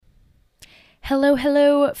Hello,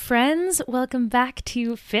 hello, friends. Welcome back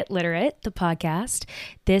to Fit Literate, the podcast.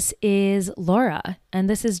 This is Laura, and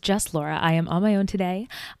this is just Laura. I am on my own today.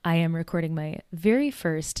 I am recording my very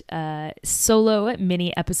first solo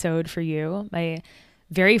mini episode for you, my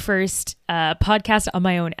very first podcast on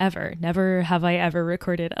my own ever. Never have I ever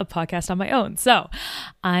recorded a podcast on my own. So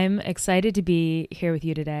I'm excited to be here with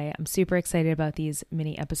you today. I'm super excited about these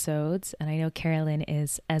mini episodes, and I know Carolyn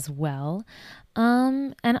is as well.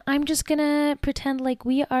 And I'm just gonna pretend like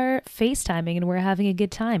we are FaceTiming and we're having a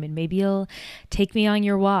good time, and maybe you'll take me on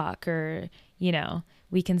your walk, or,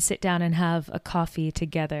 we can sit down and have a coffee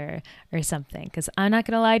together or something. Because I'm not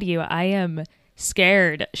gonna lie to you, I am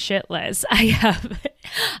scared shitless.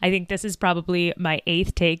 I think this is probably my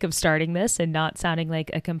 8th take of starting this and not sounding like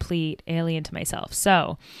a complete alien to myself.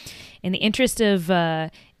 So in the interest of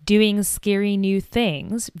doing scary new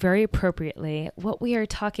things very appropriately, what we are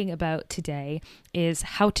talking about today is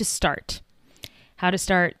how to start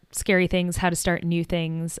scary things, how to start new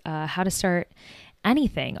things, how to start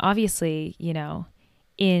anything. Obviously,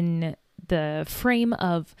 in the frame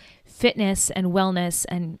of fitness and wellness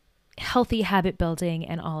and healthy habit building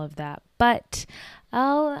and all of that. But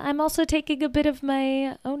I'm also taking a bit of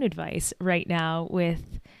my own advice right now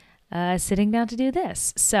with sitting down to do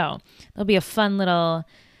this. So there'll be a fun little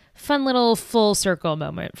full circle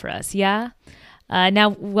moment for us. Yeah.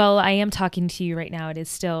 Now, while I am talking to you right now, it is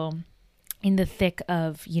still in the thick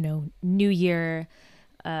of, new year,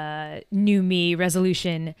 new me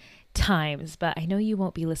resolution times, but I know you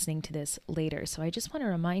won't be listening to this later. So I just want to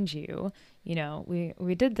remind you,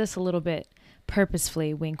 we did this a little bit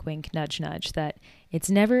purposefully, wink, wink, nudge, nudge, that it's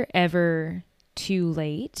never, ever too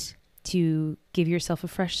late to give yourself a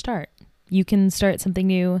fresh start. You can start something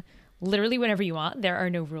new literally whenever you want. There are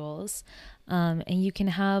no rules. And you can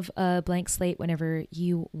have a blank slate whenever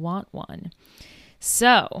you want one.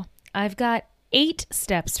 So I've got 8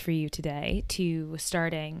 steps for you today to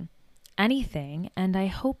starting anything, and I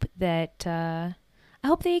hope that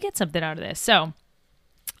you get something out of this. So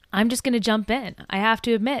I'm just going to jump in. I have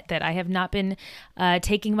to admit that I have not been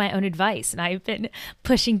taking my own advice, and I've been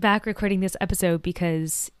pushing back recording this episode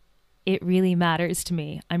because it really matters to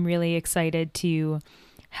me. I'm really excited to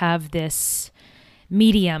have this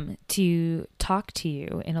medium to talk to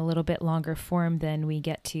you in a little bit longer form than we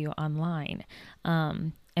get to online.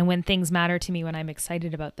 And when things matter to me, when I'm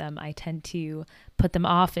excited about them, I tend to put them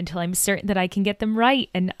off until I'm certain that I can get them right.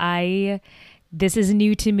 And this is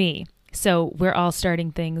new to me. So we're all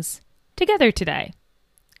starting things together today.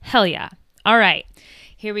 Hell yeah. All right,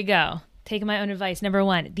 here we go. Taking my own advice. Number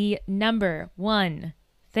 1, the number 1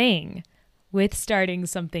 thing with starting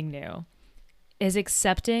something new is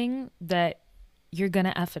accepting that you're going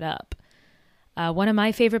to F it up. One of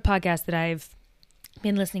my favorite podcasts that I've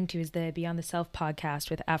been listening to is the Beyond the Self podcast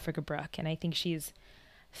with Africa Brooke. And I think she's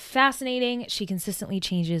fascinating. She consistently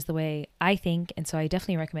changes the way I think. And so I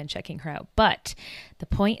definitely recommend checking her out. But the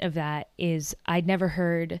point of that is I'd never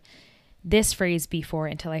heard this phrase before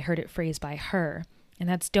until I heard it phrased by her. And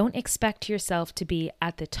that's, don't expect yourself to be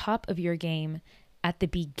at the top of your game at the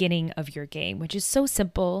beginning of your game, which is so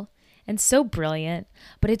simple and so brilliant.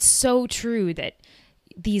 But it's so true that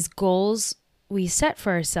these goals we set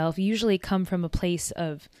for ourselves usually come from a place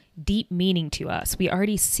of deep meaning to us. We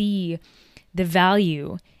already see the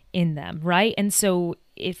value in them, right? And so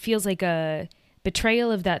it feels like a betrayal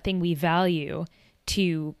of that thing we value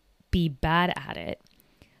to be bad at it.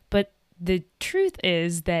 But the truth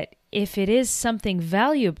is that if it is something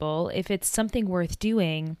valuable, if it's something worth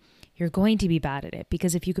doing, you're going to be bad at it.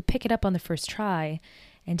 Because if you could pick it up on the first try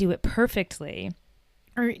and do it perfectly,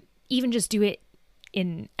 or even just do it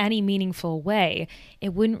in any meaningful way,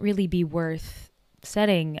 it wouldn't really be worth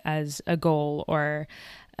setting as a goal or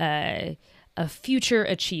a future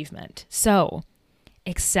achievement. So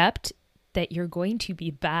accept that you're going to be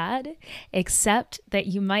bad, accept that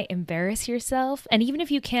you might embarrass yourself. And even if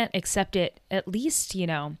you can't accept it, at least,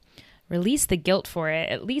 release the guilt for it,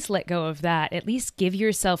 at least let go of that, at least give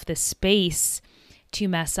yourself the space to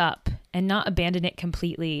mess up and not abandon it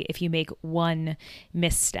completely if you make one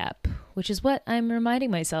misstep, which is what I'm reminding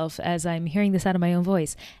myself as I'm hearing this out of my own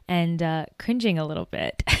voice and cringing a little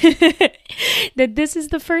bit that this is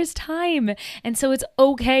the first time. And so it's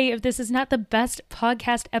okay if this is not the best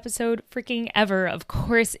podcast episode freaking ever. Of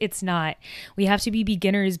course it's not. We have to be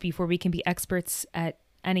beginners before we can be experts at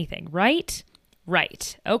anything, right?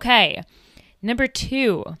 Right. Okay. Number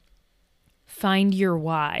 2, find your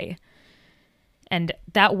why. And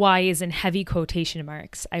that why is in heavy quotation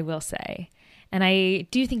marks, I will say. And I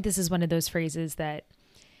do think this is one of those phrases that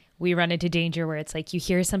we run into danger where it's like you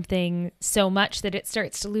hear something so much that it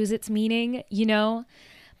starts to lose its meaning,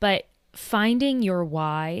 But finding your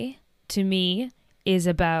why, to me, is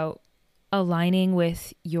about aligning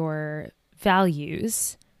with your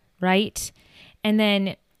values, right? And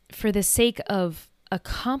then for the sake of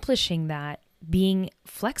accomplishing that, being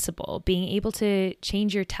flexible, being able to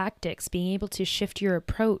change your tactics, being able to shift your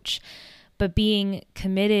approach, but being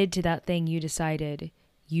committed to that thing you decided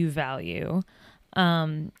you value,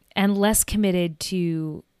 and less committed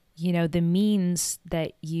to, the means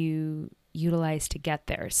that you utilize to get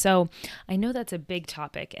there. So I know that's a big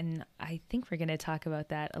topic, and I think we're going to talk about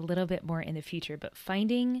that a little bit more in the future, but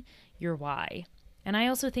finding your why. And I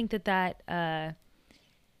also think that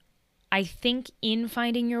I think in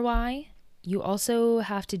finding your why, you also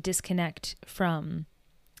have to disconnect from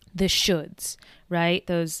the shoulds, right?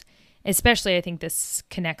 Those, especially I think this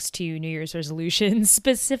connects to New Year's resolutions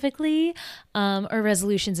specifically, or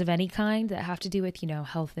resolutions of any kind that have to do with,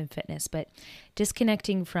 health and fitness, but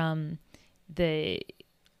disconnecting from the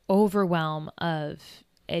overwhelm of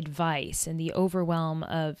advice and the overwhelm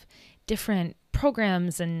of different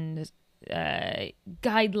programs and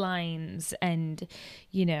guidelines and,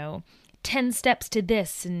 10 steps to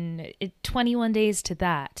this and 21 days to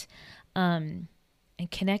that. And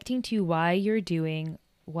connecting to why you're doing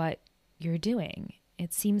what you're doing.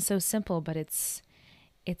 It seems so simple, but it's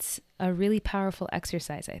a really powerful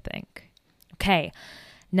exercise, I think. Okay.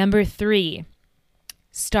 Number 3,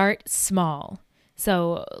 start small.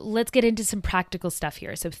 So let's get into some practical stuff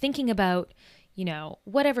here. So thinking about,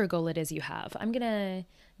 whatever goal it is you have, I'm going to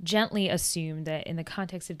gently assume that in the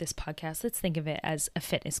context of this podcast, let's think of it as a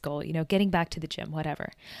fitness goal, getting back to the gym, whatever.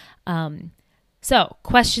 So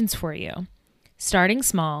questions for you. Starting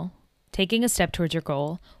small, taking a step towards your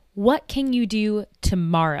goal. What can you do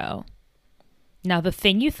tomorrow? Now, the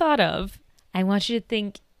thing you thought of, I want you to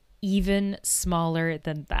think even smaller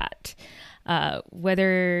than that.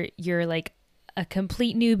 Whether you're like a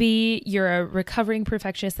complete newbie, you're a recovering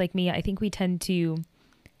perfectionist like me, I think we tend to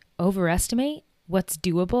overestimate what's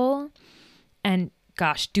doable. And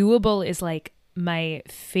gosh, doable is like my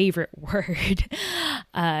favorite word,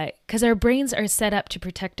 because our brains are set up to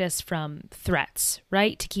protect us from threats,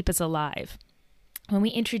 right? To keep us alive. When we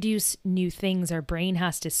introduce new things, our brain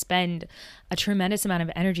has to spend a tremendous amount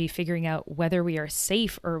of energy figuring out whether we are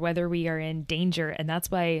safe or whether we are in danger. And that's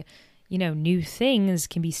why, new things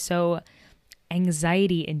can be so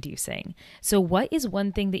anxiety inducing. So what is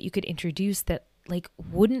one thing that you could introduce that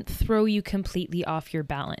wouldn't throw you completely off your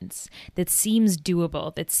balance, that seems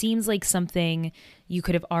doable, that seems like something you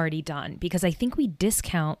could have already done? Because I think we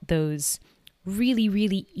discount those really,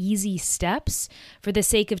 really easy steps for the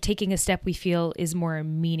sake of taking a step we feel is more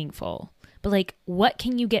meaningful. But what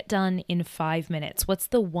can you get done in 5 minutes? What's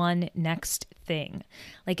the one next thing?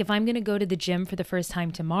 If I'm going to go to the gym for the first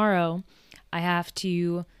time tomorrow, I have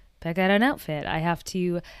to pick out an outfit. I have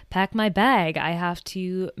to pack my bag. I have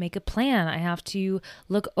to make a plan. I have to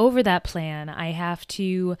look over that plan. I have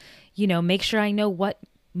to, make sure I know what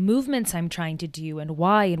movements I'm trying to do and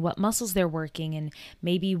why and what muscles they're working and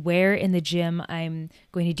maybe where in the gym I'm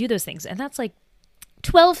going to do those things. And that's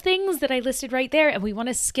 12 things that I listed right there. And we want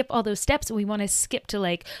to skip all those steps and we want to skip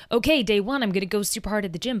to okay, day 1, I'm going to go super hard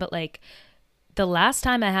at the gym. But the last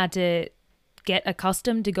time I had to get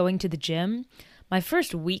accustomed to going to the gym, my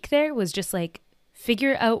first week there was just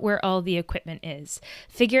figure out where all the equipment is,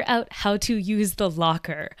 figure out how to use the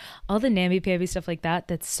locker, all the namby-pamby stuff like that.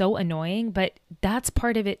 That's so annoying, but that's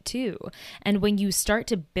part of it too. And when you start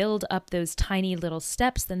to build up those tiny little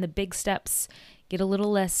steps, then the big steps get a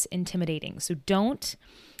little less intimidating. So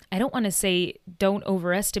I don't want to say don't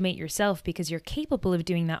overestimate yourself, because you're capable of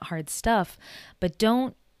doing that hard stuff, but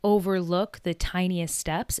don't overlook the tiniest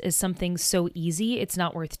steps as something so easy it's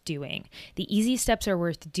not worth doing. The easy steps are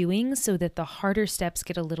worth doing so that the harder steps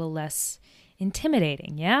get a little less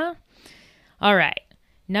intimidating, yeah? All right.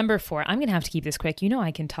 Number 4, I'm going to have to keep this quick.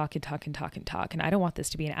 I can talk and talk and talk and talk, and I don't want this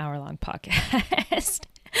to be an hour-long podcast.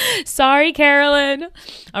 Sorry, Carolyn.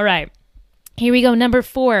 All right. Here we go. Number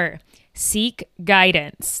 4. Seek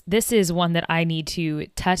guidance. This is one that I need to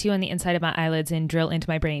tattoo on the inside of my eyelids and drill into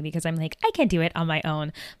my brain, because I'm I can't do it on my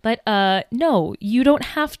own. But no, you don't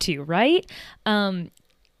have to, right?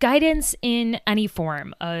 Guidance in any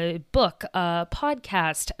form, a book, a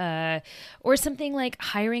podcast, or something like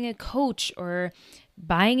hiring a coach or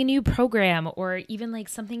buying a new program, or even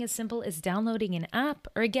something as simple as downloading an app.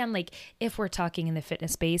 Or again, if we're talking in the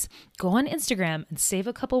fitness space, go on Instagram and save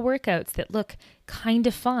a couple workouts that look kind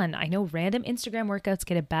of fun. I know random Instagram workouts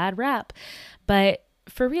get a bad rap, but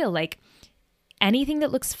for real, anything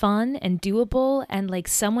that looks fun and doable and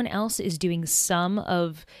someone else is doing some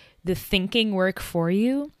of the thinking work for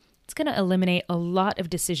you, it's going to eliminate a lot of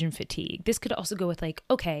decision fatigue. This could also go with like,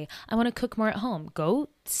 okay, I want to cook more at home. Go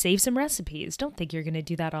save some recipes. Don't think you're going to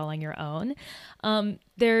do that all on your own.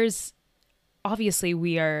 There's obviously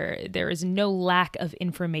there is no lack of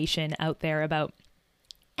information out there about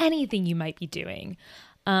anything you might be doing,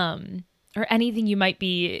 or anything you might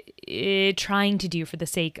be trying to do for the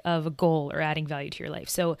sake of a goal or adding value to your life.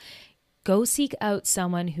 So go seek out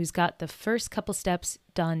someone who's got the first couple steps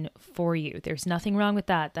done for you. There's nothing wrong with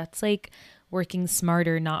that. That's like working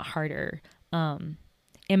smarter, not harder,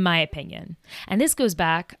 in my opinion. And this goes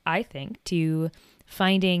back, I think, to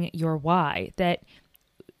finding your why. That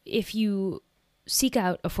if you seek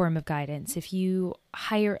out a form of guidance, if you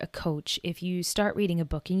hire a coach, if you start reading a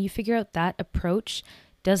book and you figure out that approach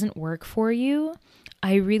doesn't work for you,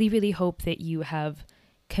 I really, really hope that you have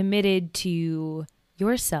committed to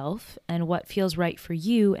yourself and what feels right for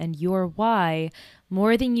you and your why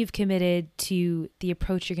more than you've committed to the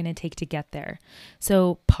approach you're going to take to get there.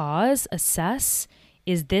 So pause, assess,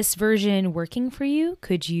 is this version working for you?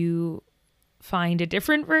 Could you find a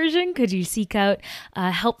different version? Could you seek out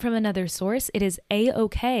help from another source? It is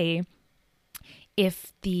a-okay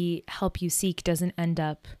if the help you seek doesn't end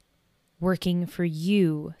up working for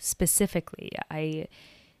you specifically. I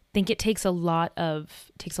think it takes a lot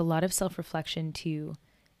of self-reflection to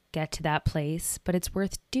get to that place, but it's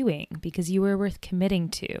worth doing because you are worth committing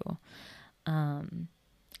to.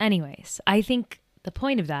 Anyways, I think the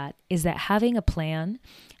point of that is that having a plan,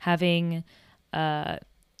 having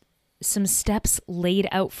some steps laid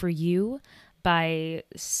out for you by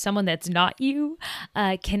someone that's not you,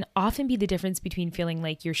 can often be the difference between feeling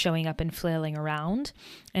like you're showing up and flailing around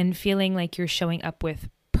and feeling like you're showing up with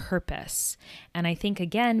purpose. And I think,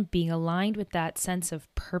 again, being aligned with that sense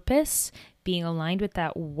of purpose, being aligned with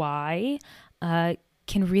that why, can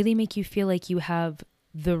really make you feel like you have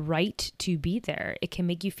the right to be there. It can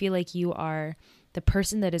make you feel like you are the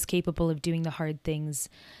person that is capable of doing the hard things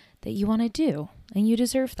that you want to do, and you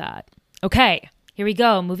deserve that. Okay, here we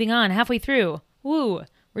go. Moving on, halfway through. Woo,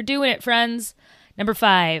 we're doing it, friends. Number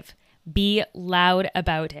 5, be loud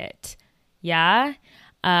about it. Yeah?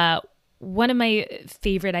 One of my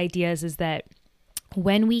favorite ideas is that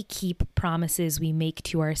when we keep promises we make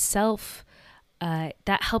to ourselves,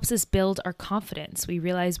 that helps us build our confidence. We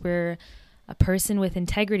realize we're a person with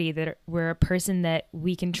integrity, that we're a person that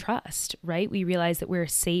we can trust, right? We realize that we're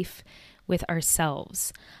safe with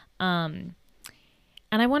ourselves. And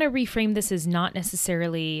I want to reframe this as not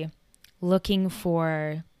necessarily looking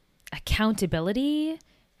for accountability,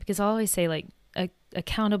 because I always say like,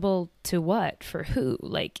 accountable to what? For who?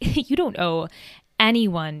 Like, you don't owe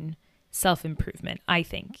anyone self-improvement, I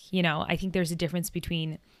think. I think there's a difference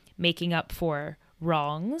between making up for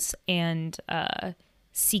wrongs and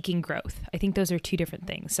seeking growth. I think those are two different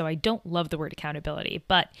things. So I don't love the word accountability.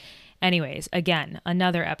 But anyways, again,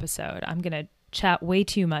 another episode. I'm going to chat way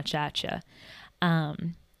too much at you.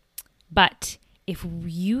 But if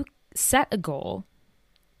you set a goal,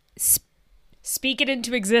 speak it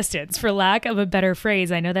into existence, for lack of a better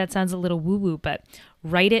phrase. I know that sounds a little woo-woo, but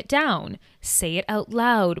write it down, say it out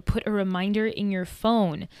loud, put a reminder in your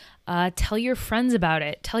phone, tell your friends about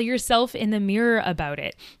it, tell yourself in the mirror about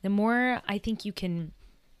it. The more I think you can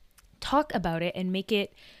talk about it and make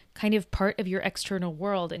it kind of part of your external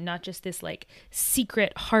world and not just this like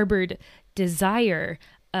secret harbored desire,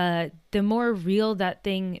 the more real that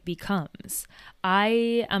thing becomes.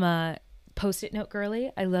 I am a Post-it note girly.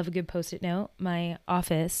 I love a good Post-it note. My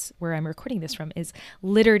office, where I'm recording this from, is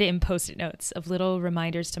littered in Post-it notes of little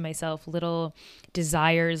reminders to myself, little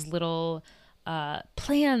desires, little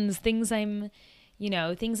plans, things I'm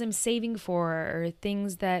saving for, or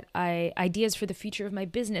things that ideas for the future of my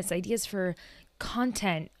business, ideas for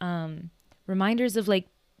content, reminders of like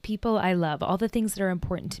people I love, all the things that are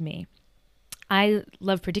important to me. I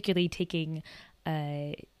love particularly taking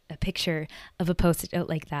a picture of a Post-it note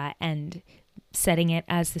like that and setting it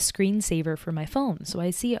as the screensaver for my phone so I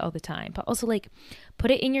see it all the time. But also like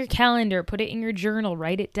put it in your calendar, put it in your journal,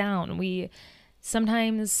 write it down. We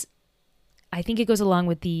sometimes, I think it goes along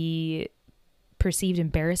with the perceived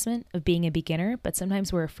embarrassment of being a beginner, but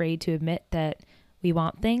sometimes we're afraid to admit that we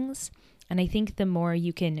want things. And I think the more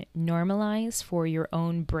you can normalize for your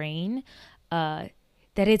own brain,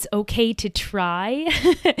 that it's okay to try,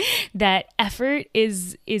 that effort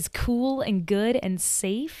is cool and good and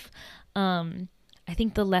safe, I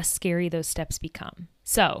think the less scary those steps become.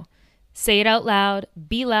 So say it out loud,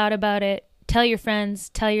 be loud about it, tell your friends,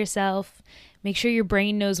 tell yourself, make sure your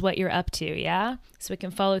brain knows what you're up to, yeah? So it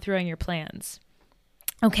can follow through on your plans.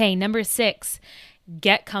 Okay, number 6,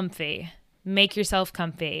 get comfy. Make yourself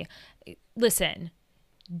comfy. Listen,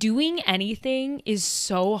 doing anything is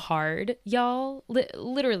so hard, y'all.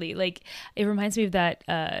 Literally, like, it reminds me of that,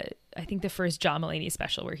 I think the first John Mulaney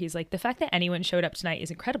special where he's like, the fact that anyone showed up tonight is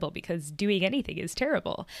incredible because doing anything is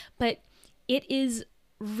terrible. But it is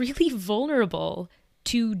really vulnerable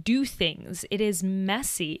to do things. It is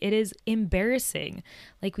messy. It is embarrassing,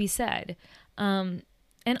 like we said. And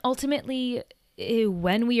ultimately,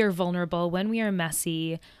 when we are vulnerable, when we are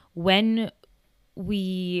messy, when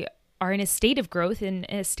we are in a state of growth, in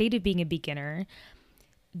a state of being a beginner,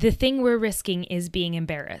 the thing we're risking is being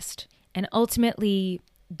embarrassed. And ultimately,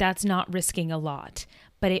 that's not risking a lot,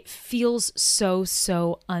 but it feels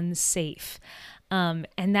so unsafe. And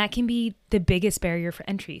that can be the biggest barrier for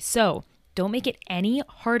entry. So don't make it any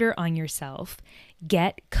harder on yourself.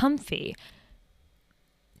 Get comfy.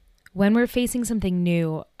 When we're facing something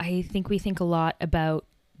new, I think we think a lot about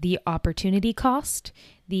the opportunity cost,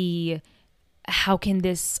 the how can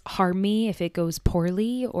this harm me if it goes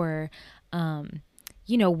poorly, or,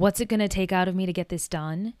 what's it going to take out of me to get this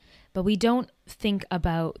done? But we don't think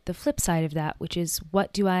about the flip side of that, which is,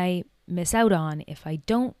 what do I miss out on if I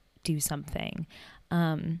don't do something?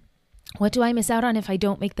 What do I miss out on if I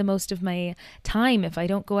don't make the most of my time, if I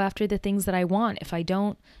don't go after the things that I want, if I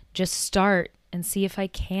don't just start and see if I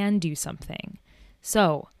can do something?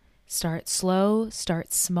 So start slow,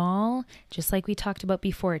 start small, just like we talked about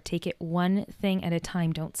before. Take it one thing at a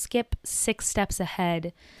time. Don't skip 6 steps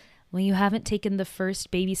ahead when you haven't taken the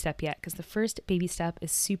first baby step yet, because the first baby step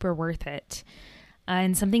is super worth it.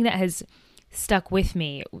 And something that has stuck with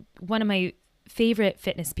me, one of my favorite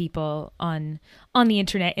fitness people on the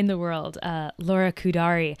internet, in the world, Laura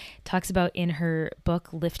Kudari, talks about in her book,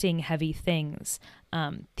 Lifting Heavy Things,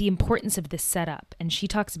 the importance of this setup. And she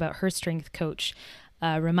talks about her strength coach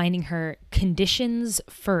reminding her, conditions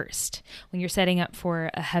first when you're setting up for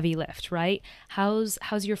a heavy lift, right? How's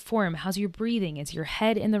your form? How's your breathing? Is your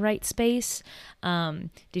head in the right space? Did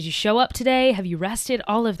you show up today? Have you rested?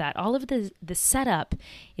 All of that. All of the setup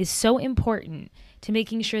is so important to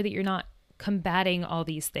making sure that you're not combating all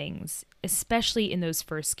these things, especially in those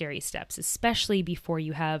first scary steps, especially before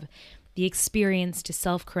you have the experience to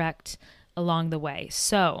self-correct along the way.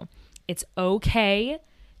 So it's okay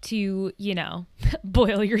to,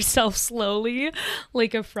 boil yourself slowly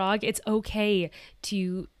like a frog. It's okay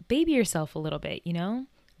to baby yourself a little bit,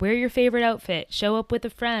 Wear your favorite outfit, show up with a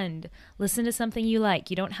friend, listen to something you like.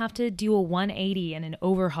 You don't have to do a 180 and an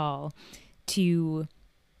overhaul to,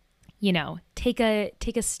 take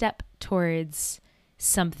a step towards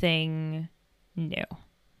something new.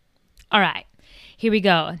 All right, here we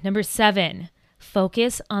go. Number 7,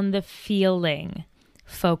 focus on the feeling.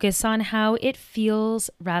 Focus on how it feels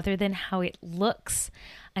rather than how it looks.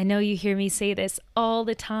 I know you hear me say this all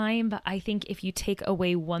the time, but I think if you take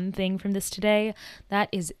away one thing from this today, that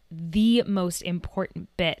is the most important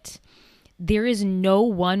bit. There is no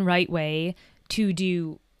one right way to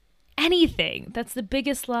do anything. That's the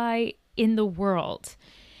biggest lie in the world.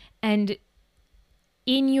 And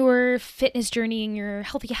in your fitness journey, in your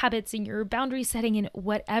healthy habits, in your boundary setting, in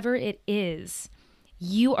whatever it is,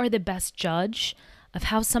 you are the best judge of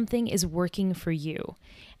how something is working for you.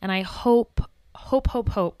 And I hope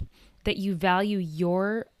that you value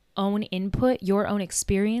your own input, your own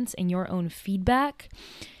experience, and your own feedback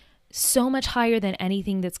so much higher than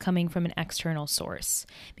anything that's coming from an external source,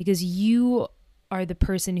 because you are the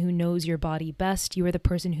person who knows your body best. You are the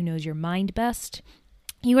person who knows your mind best.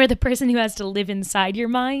 You are the person who has to live inside your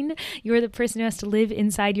mind. You are the person who has to live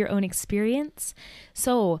inside your own experience.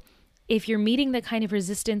 So if you're meeting the kind of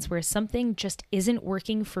resistance where something just isn't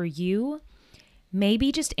working for you,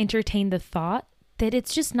 maybe just entertain the thought that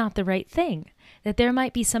it's just not the right thing, that there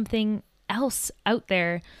might be something else out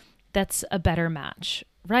there that's a better match,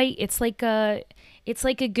 right? It's like a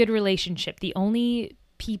good relationship. The only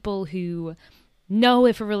people who know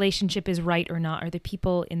if a relationship is right or not are the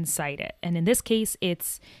people inside it. And in this case,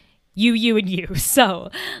 it's you, and you. So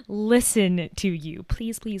listen to you,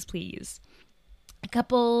 please, please, please. A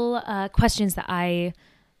couple questions that I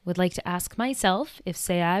would like to ask myself if,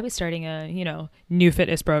 say, I was starting a, new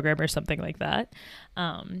fitness program or something like that.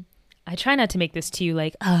 I try not to make this too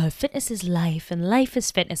like, fitness is life and life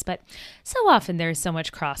is fitness, but so often there's so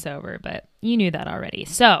much crossover, but you knew that already.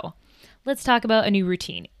 So let's talk about a new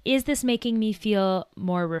routine. Is this making me feel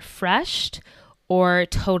more refreshed or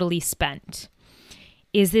totally spent?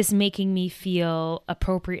 Is this making me feel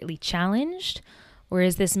appropriately challenged, or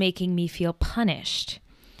is this making me feel punished?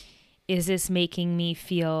 Is this making me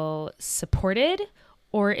feel supported,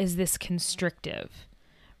 or is this constrictive?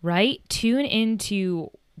 Right? Tune into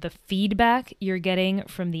the feedback you're getting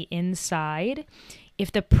from the inside.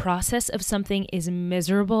 If the process of something is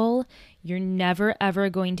miserable, you're never ever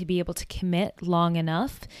going to be able to commit long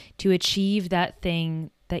enough to achieve that thing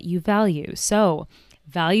that you value. So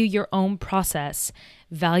value your own process,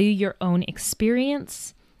 value your own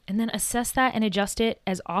experience, and then assess that and adjust it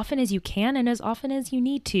as often as you can and as often as you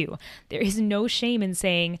need to. There is no shame in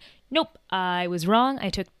saying, nope, I was wrong. I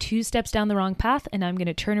took 2 steps down the wrong path and I'm going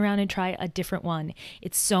to turn around and try a different one.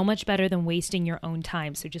 It's so much better than wasting your own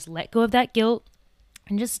time. So just let go of that guilt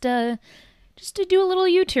and just to do a little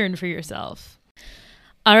U-turn for yourself.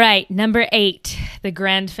 All right, number 8, the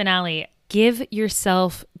grand finale. Give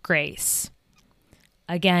yourself grace.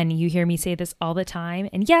 Again, you hear me say this all the time.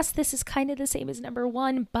 And yes, this is kind of the same as number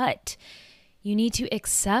 1, but you need to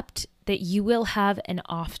accept that you will have an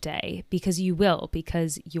off day, because you will,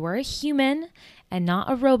 because you are a human and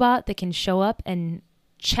not a robot that can show up and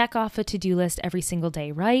check off a to-do list every single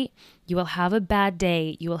day, right? You will have a bad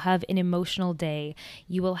day. You will have an emotional day.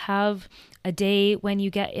 You will have a day when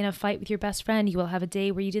you get in a fight with your best friend. You will have a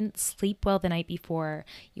day where you didn't sleep well the night before.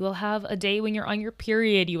 You will have a day when you're on your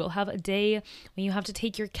period. You will have a day when you have to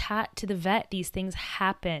take your cat to the vet. These things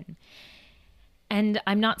happen. And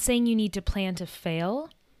I'm not saying you need to plan to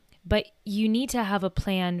fail, but you need to have a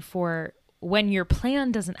plan for when your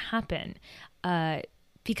plan doesn't happen.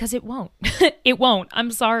 Because it won't. It won't.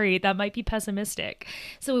 I'm sorry. That might be pessimistic.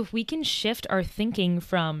 So if we can shift our thinking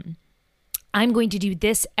from, I'm going to do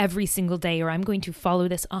this every single day, or I'm going to follow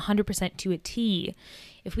this 100% to a T.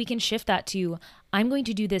 If we can shift that to, I'm going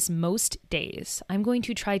to do this most days. I'm going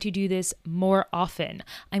to try to do this more often.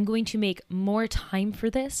 I'm going to make more time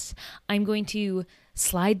for this. I'm going to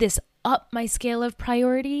slide this up my scale of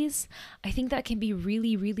priorities. I think that can be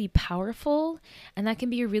really, really powerful. And that can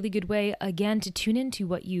be a really good way, again, to tune into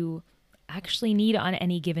what you actually need on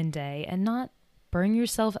any given day and not burn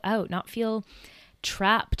yourself out, not feel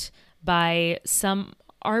trapped by some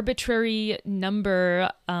arbitrary number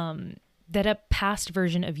that a past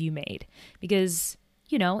version of you made. Because,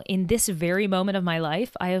 you know, in this very moment of my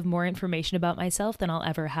life, I have more information about myself than I'll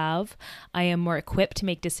ever have. I am more equipped to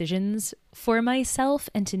make decisions for myself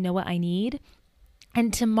and to know what I need.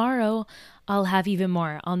 And tomorrow, I'll have even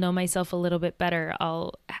more. I'll know myself a little bit better.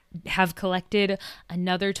 I'll have collected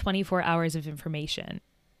another 24 hours of information.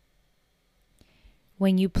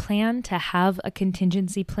 When you plan to have a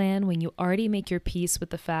contingency plan, when you already make your peace with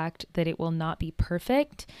the fact that it will not be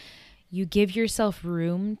perfect, you give yourself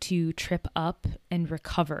room to trip up and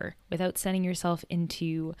recover without sending yourself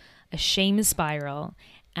into a shame spiral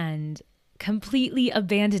and completely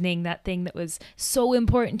abandoning that thing that was so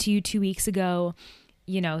important to you 2 weeks ago,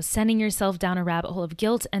 you know, sending yourself down a rabbit hole of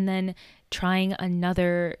guilt and then trying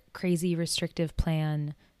another crazy restrictive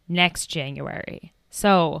plan next January.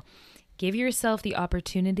 So give yourself the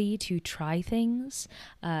opportunity to try things,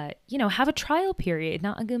 have a trial period,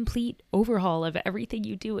 not a complete overhaul of everything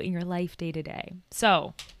you do in your life day to day.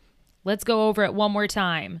 So let's go over it one more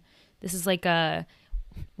time. This is like how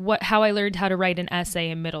I learned how to write an essay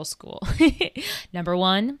in middle school. Number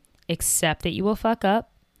 1, accept that you will fuck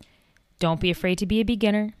up. Don't be afraid to be a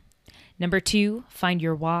beginner. Number 2, find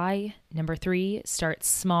your why. Number 3, start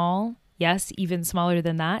small. Yes, even smaller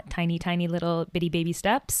than that. Tiny, tiny little bitty baby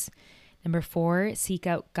steps. Number 4, seek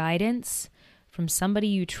out guidance from somebody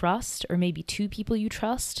you trust, or maybe 2 people you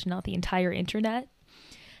trust, not the entire internet.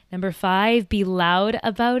 Number 5, be loud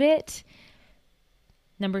about it.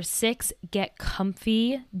 Number 6, get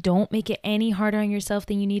comfy. Don't make it any harder on yourself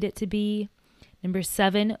than you need it to be. Number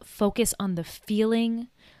 7, focus on the feeling.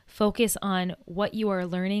 Focus on what you are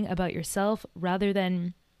learning about yourself rather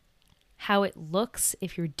than how it looks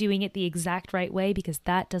if you're doing it the exact right way, because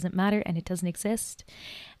that doesn't matter and it doesn't exist.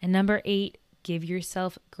 And number 8, give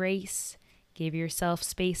yourself grace. Give yourself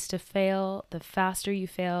space to fail. The faster you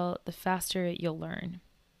fail, the faster you'll learn.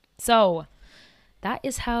 So that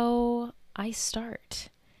is how I start.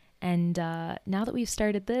 And now that we've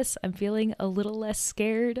started this, I'm feeling a little less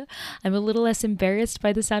scared. I'm a little less embarrassed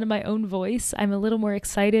by the sound of my own voice. I'm a little more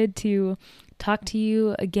excited to talk to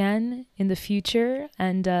you again in the future.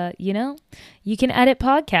 And, you can edit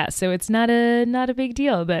podcasts, so it's not a big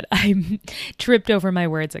deal that I tripped over my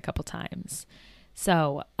words a couple times.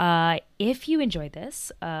 So if you enjoyed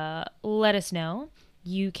this, let us know.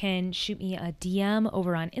 You can shoot me a DM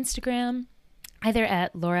over on Instagram, either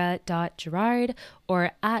at laura.gerard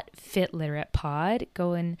or at FitLiteratePod.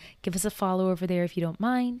 Go and give us a follow over there if you don't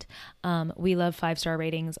mind. We love 5-star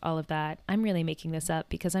ratings, all of that. I'm really making this up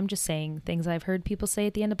because I'm just saying things I've heard people say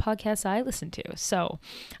at the end of podcasts I listen to. So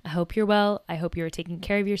I hope you're well. I hope you're taking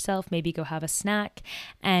care of yourself. Maybe go have a snack.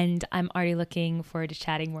 And I'm already looking forward to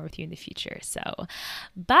chatting more with you in the future. So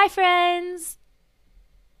bye, friends.